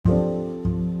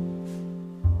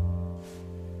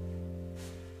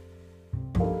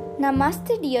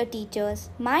Namaste dear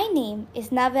teachers, my name is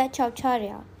Navya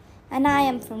Chowcharya and I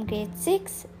am from grade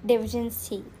 6, division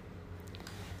C.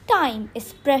 Time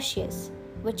is precious,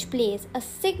 which plays a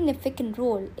significant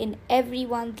role in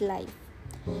everyone's life.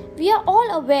 We are all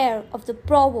aware of the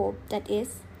proverb that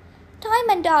is,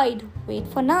 time and tide wait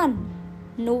for none.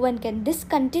 No one can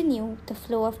discontinue the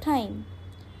flow of time.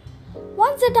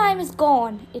 Once the time is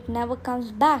gone, it never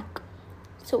comes back.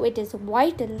 So it is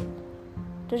vital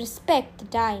to respect the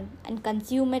time and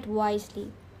consume it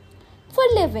wisely. For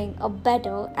living a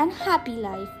better and happy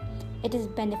life, it is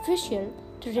beneficial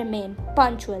to remain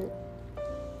punctual.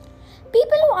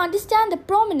 People who understand the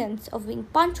prominence of being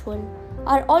punctual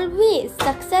are always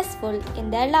successful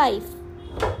in their life.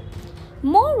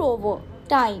 Moreover,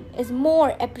 time is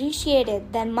more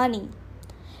appreciated than money.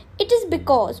 It is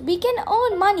because we can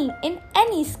earn money in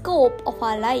any scope of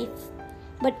our life,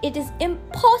 but it is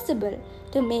impossible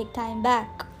to make time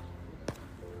back.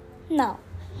 Now,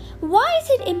 why is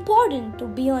it important to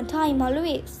be on time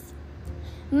always?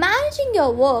 Managing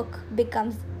your work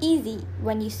becomes easy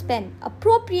when you spend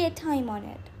appropriate time on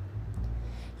it.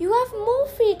 You have more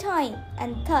free time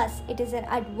and thus it is an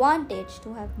advantage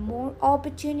to have more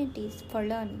opportunities for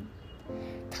learning.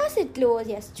 Thus it lowers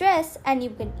your stress and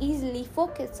you can easily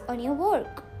focus on your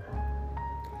work.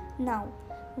 Now,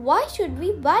 why should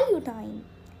we value time?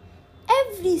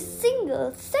 Every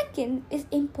single second is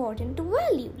important to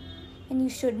value and you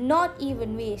should not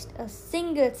even waste a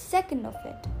single second of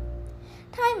it.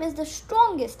 Time is the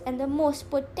strongest and the most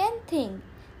potent thing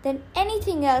than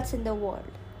anything else in the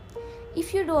world.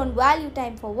 If you don't value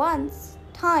time for once,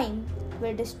 time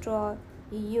will destroy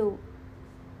you.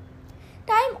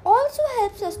 Time also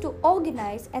helps us to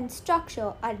organize and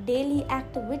structure our daily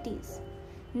activities.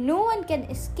 No one can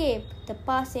escape the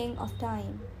passing of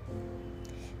time.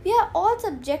 We are all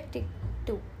subjected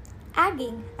to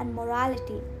aging and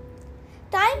morality.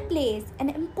 Time plays an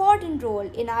important role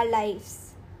in our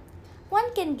lives.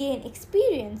 One can gain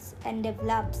experience and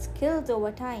develop skills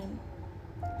over time.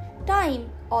 Time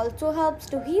also helps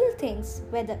to heal things,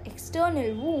 whether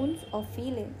external wounds or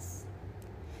feelings.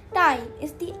 Time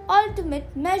is the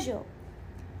ultimate measure.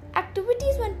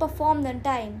 Activities when performed on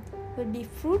time will be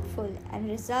fruitful and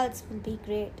results will be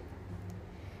great.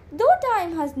 Though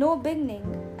time has no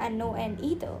beginning and no end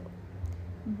either,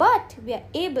 but we are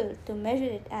able to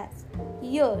measure it as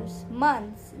years,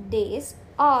 months, days,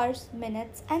 hours,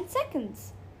 minutes, and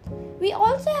seconds. We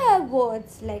also have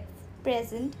words like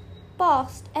present,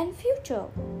 past, and future,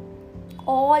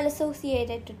 all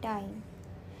associated to time.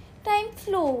 Time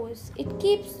flows, it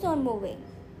keeps on moving.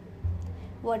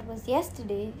 What was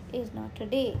yesterday is not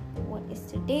today. What is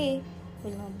today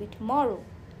will not be tomorrow.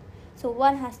 So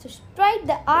one has to strike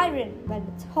the iron when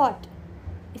it's hot.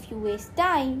 If you waste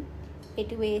time,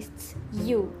 it wastes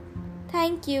you.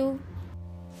 Thank you.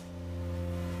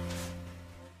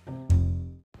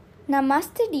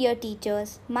 Namaste dear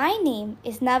teachers, my name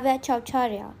is Navya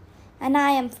Chowcharya and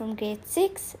I am from grade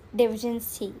 6, division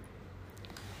C.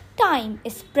 Time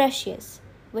is precious,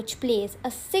 which plays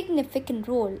a significant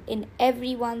role in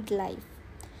everyone's life.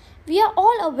 We are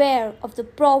all aware of the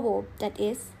proverb that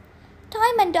is,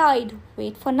 time and tide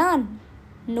wait for none.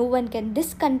 No one can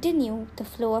discontinue the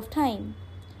flow of time.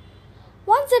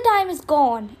 Once the time is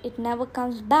gone, it never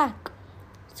comes back.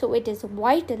 So it is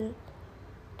vital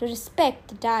to respect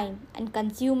the time and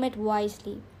consume it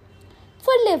wisely.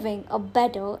 For living a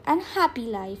better and happy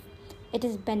life, it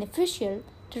is beneficial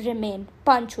to remain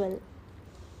punctual.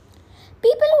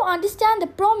 People who understand the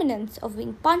prominence of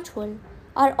being punctual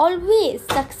are always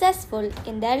successful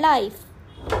in their life.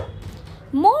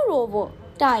 Moreover,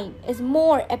 time is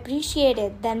more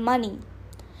appreciated than money.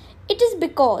 It is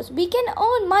because we can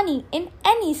earn money in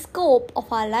any scope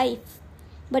of our life,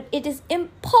 but it is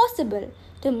impossible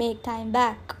to make time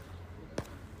back.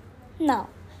 Now,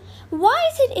 why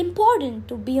is it important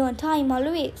to be on time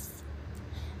always?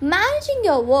 Managing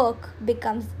your work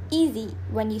becomes easy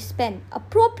when you spend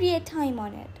appropriate time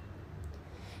on it.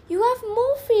 You have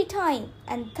more free time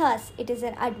and thus it is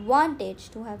an advantage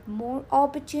to have more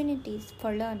opportunities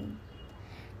for learning.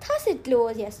 Thus it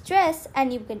lowers your stress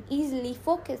and you can easily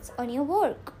focus on your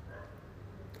work.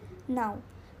 Now,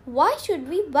 why should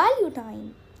we value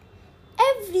time?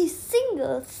 Every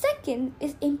single second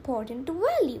is important to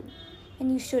value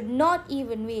and you should not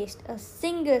even waste a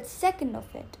single second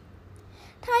of it.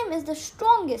 Time is the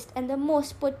strongest and the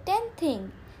most potent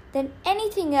thing than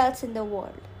anything else in the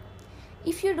world.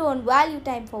 If you don't value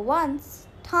time for once,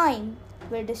 time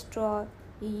will destroy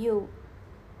you.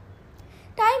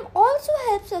 Time also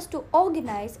helps us to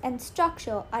organize and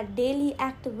structure our daily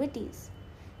activities.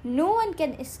 No one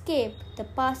can escape the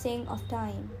passing of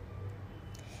time.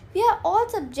 We are all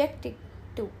subjected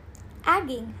to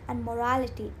aging and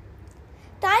morality.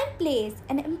 Time plays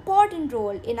an important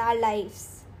role in our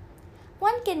lives.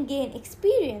 One can gain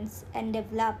experience and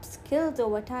develop skills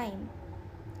over time.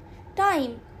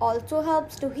 Time also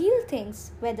helps to heal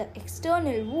things, whether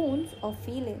external wounds or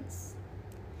feelings.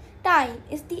 Time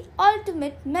is the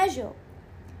ultimate measure.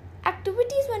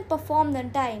 Activities, when performed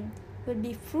on time, will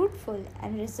be fruitful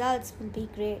and results will be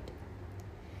great.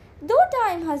 Though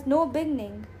time has no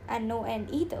beginning and no end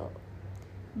either,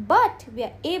 but we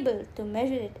are able to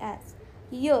measure it as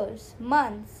years,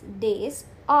 months, days,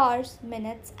 hours,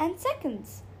 minutes, and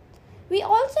seconds. We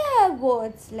also have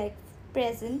words like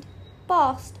present,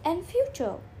 past, and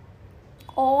future,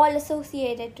 all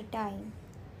associated to time.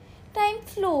 Time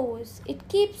flows, it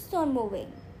keeps on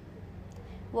moving.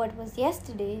 What was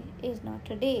yesterday is not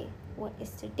today. What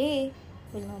is today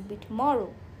will not be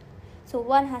tomorrow. So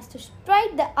one has to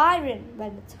strike the iron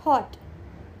when it's hot.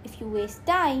 If you waste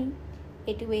time,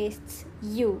 it wastes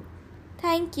you.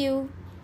 Thank you.